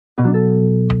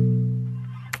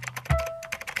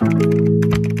Hey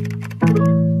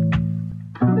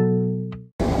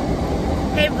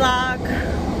vlog,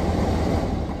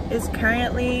 it's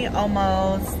currently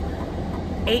almost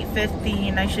 8:50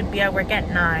 and I should be at work at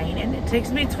 9 and it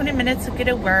takes me 20 minutes to get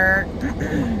to work.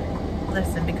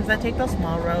 Listen, because I take those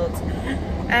small roads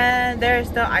and there's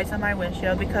still ice on my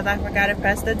windshield because I forgot to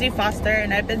press the defroster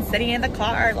and I've been sitting in the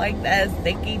car like this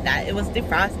thinking that it was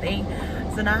defrosting.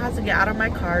 So now I have to get out of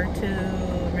my car to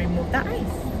remove the ice.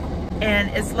 And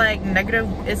it's like negative,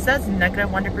 it says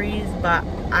 -1 degrees, but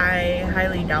I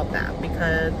highly doubt that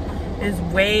because it's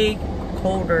way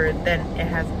colder than it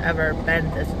has ever been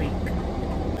this week.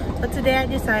 But today I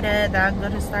decided that I'm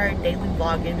going to start daily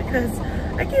vlogging because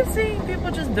I keep seeing people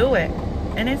just do it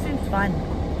and it seems fun.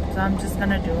 So I'm just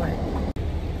gonna do it.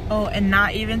 Oh, and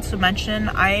not even to mention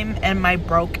I'm in my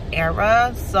broke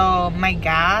era, so my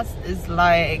gas is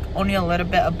like only a little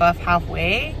bit above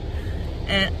halfway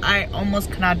and I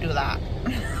almost cannot do that.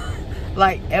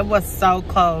 Like it was so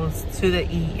close to the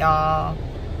E, y'all.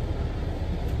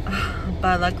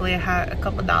 But luckily I had a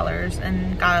couple dollars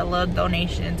and got a little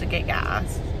donation to get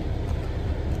gas.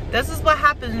 This is what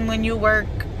happens when you work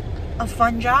a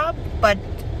fun job, but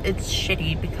it's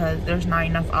shitty because there's not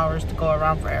enough hours to go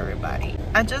around for everybody.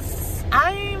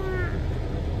 I'm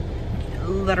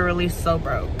literally so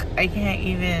broke. I can't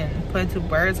even put into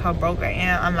words how broke I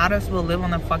am. I might as well live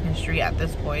on the fucking street at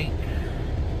this point.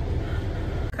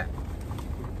 Okay.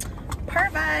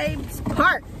 Park vibes,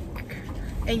 park.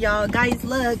 And y'all guys,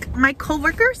 look, my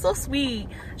coworker is so sweet.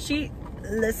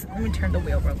 Listen, let me turn the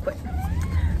wheel real quick.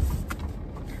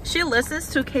 She listens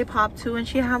to K-pop too, and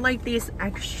she had like these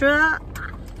extra,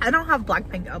 I don't have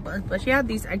Blackpink albums, but she had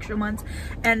these extra ones,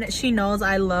 and she knows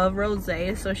I love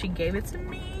Rosé, so she gave it to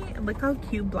me. Look how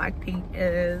cute Blackpink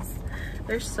is.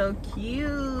 They're so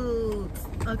cute.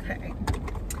 Okay.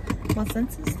 Well,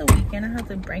 since it's the weekend, I have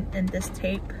to bring in this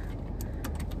tape.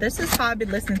 This is how I've been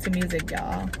listening to music,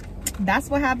 y'all. That's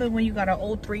what happened when you got an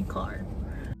old 3 car.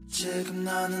 지금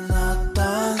너는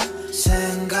어떤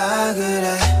생각을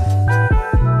해?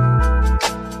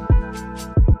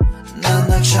 난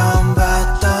널 처음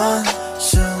봤던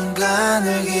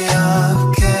순간을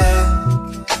기억해.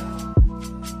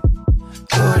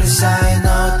 우리 사이는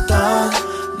어떤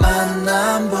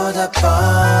만남보다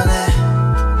뻔해.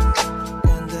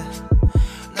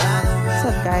 What's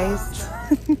up, guys?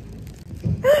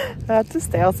 I have to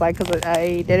stay outside because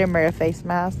I didn't wear a face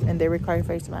mask and they require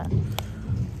face mask.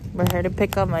 We're here to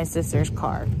pick up my sister's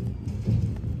car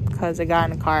because it got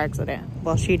in a car accident.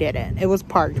 Well, she didn't. It was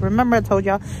parked. Remember I told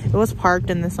y'all it was parked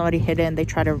and then somebody hit it and they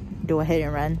tried to do a hit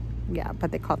and run. Yeah,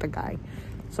 but they caught the guy.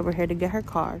 So we're here to get her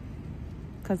car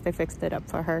because they fixed it up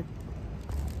for her.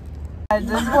 This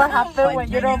is what happened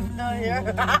when you don't know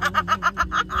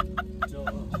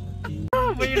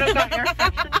when you don't got air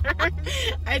freshener.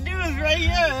 I knew it was right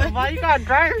here. Why you got a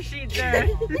dryer sheet there?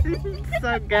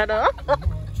 So ghetto.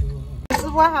 This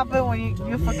is what happened when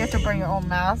you forget to bring your own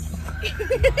mask.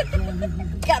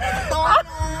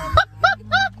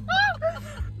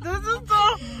 This is so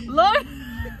look.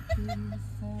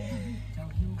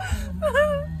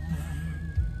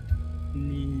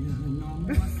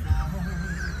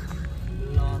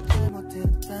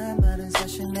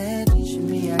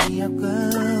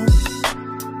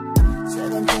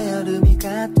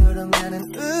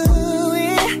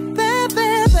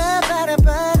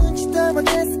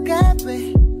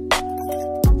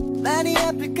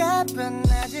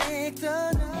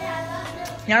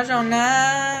 Nhớ rồi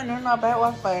nè, nếu nào bé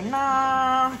qua phải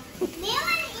nè.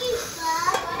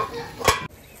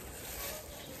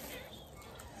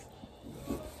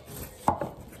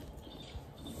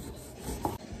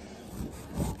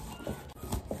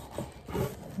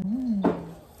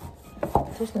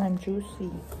 This lime juicy.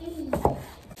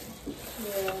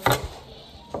 Yeah.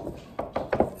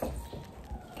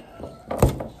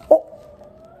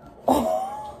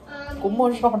 Cũng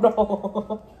mua sao đâu.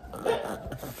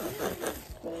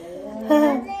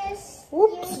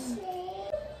 Whoops.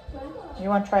 You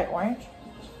want to try orange?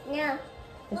 Yeah.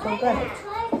 It's so good.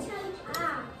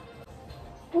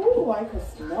 Ooh, I can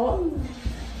smell it.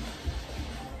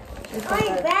 It's so like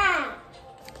good. that.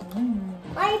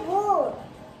 My bowl.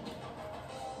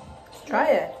 Try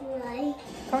it. Right.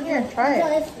 Come here, try it.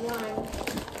 Just one.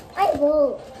 My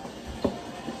bowl.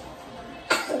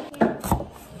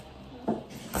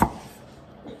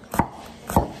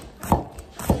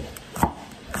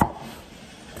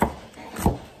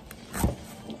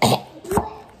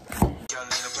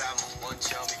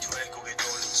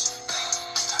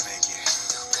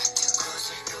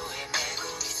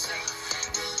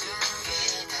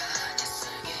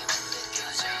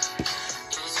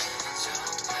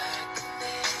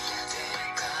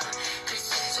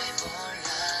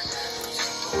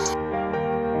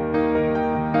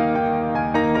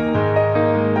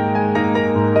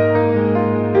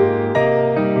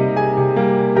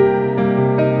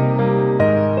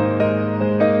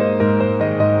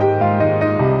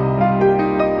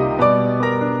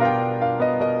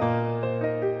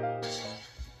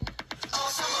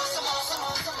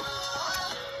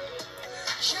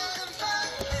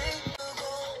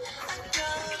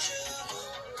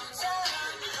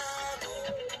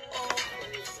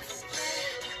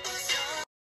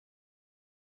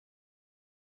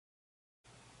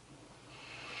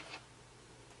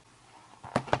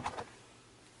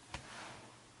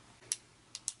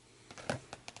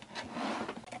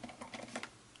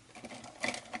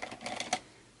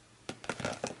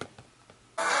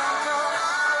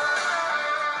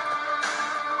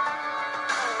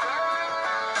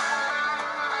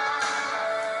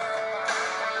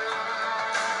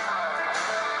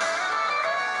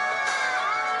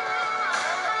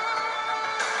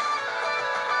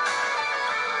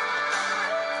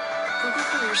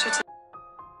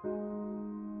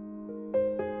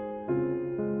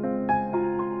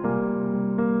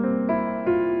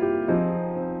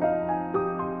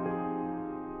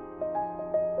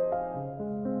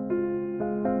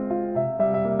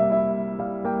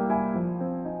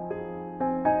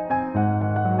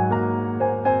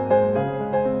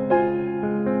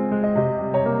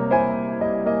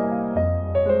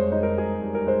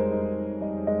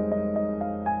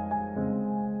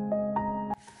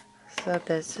 So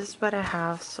this is what I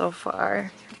have so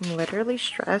far. I'm literally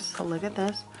stressed. So look at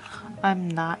this.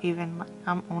 I'm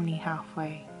only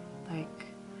halfway. Like,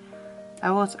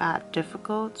 I was at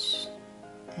difficult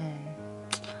and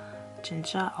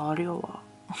진짜 어려워.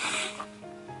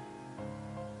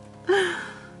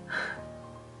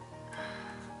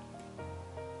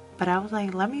 But I was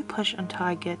like, let me push until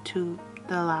I get to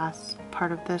the last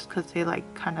part of this because they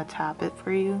like kind of tab it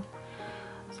for you.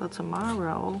 So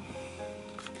tomorrow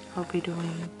I'll be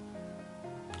doing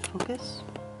focus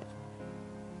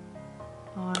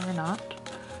or not.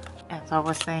 As I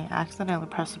was saying, I accidentally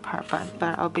pressed the part button,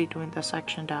 but I'll be doing the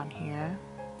section down here.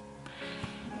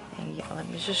 And yeah, let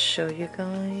me just show you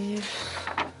guys.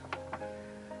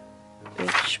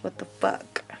 Bitch, what the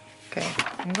fuck? Okay,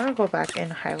 I'm gonna go back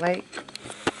and highlight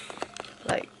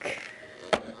like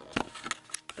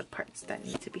the parts that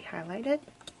need to be highlighted.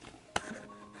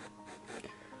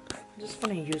 I'm just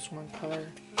gonna use one color.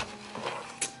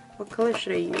 What color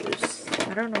should I use?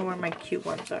 I don't know where my cute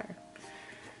ones are.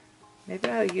 Maybe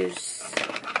I'll use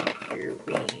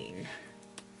green.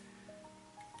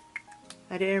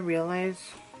 I didn't realize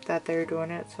that they're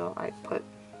doing it, so I put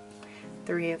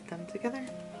 3 of them together.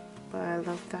 But I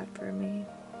love that for me.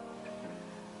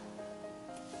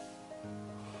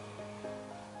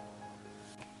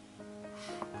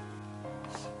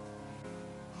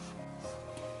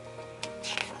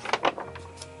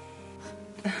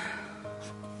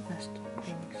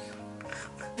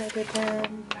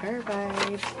 Her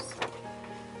vibes.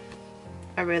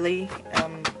 I really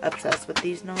am obsessed with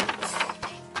these notes,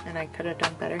 and I could have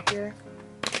done better here,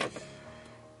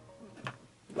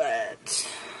 but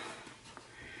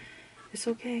it's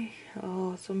okay.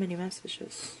 Oh, so many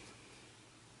messages.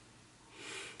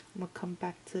 I'm gonna come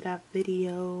back to that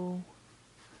video.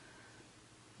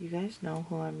 You guys know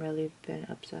who I'm really been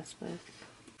obsessed with.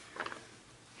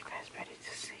 You guys ready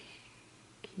to see?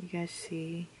 Can you guys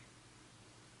see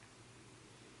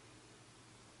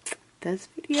this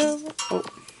video?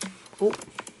 Oh,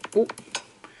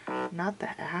 not the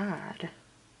ad,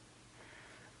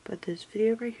 but this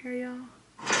video right here, y'all.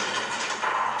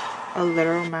 A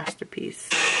literal masterpiece.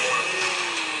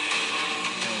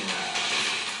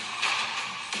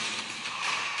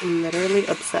 Literally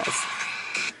obsessed.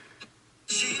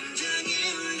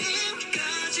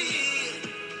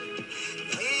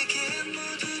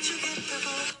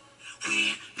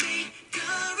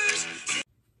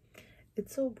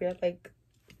 It's so weird, like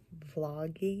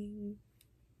vlogging,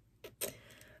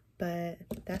 but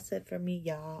that's it for me,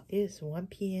 y'all. It is 1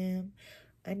 p.m.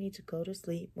 I need to go to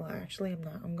sleep. Well, actually, I'm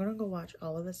not. I'm gonna go watch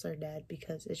All of Us Are Dead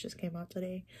because it just came out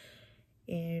today,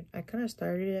 and I kind of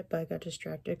started it, but I got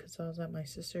distracted because I was at my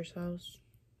sister's house,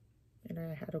 and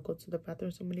I had to go to the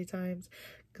bathroom so many times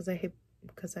because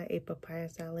I ate papaya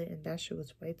salad, and that shit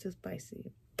was way too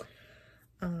spicy.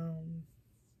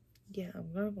 Yeah,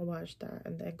 I'm gonna go watch that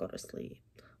and then go to sleep.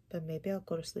 But maybe I'll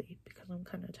go to sleep because I'm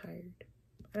kind of tired.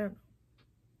 I don't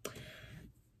know.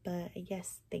 But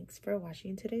yes, thanks for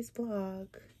watching today's vlog.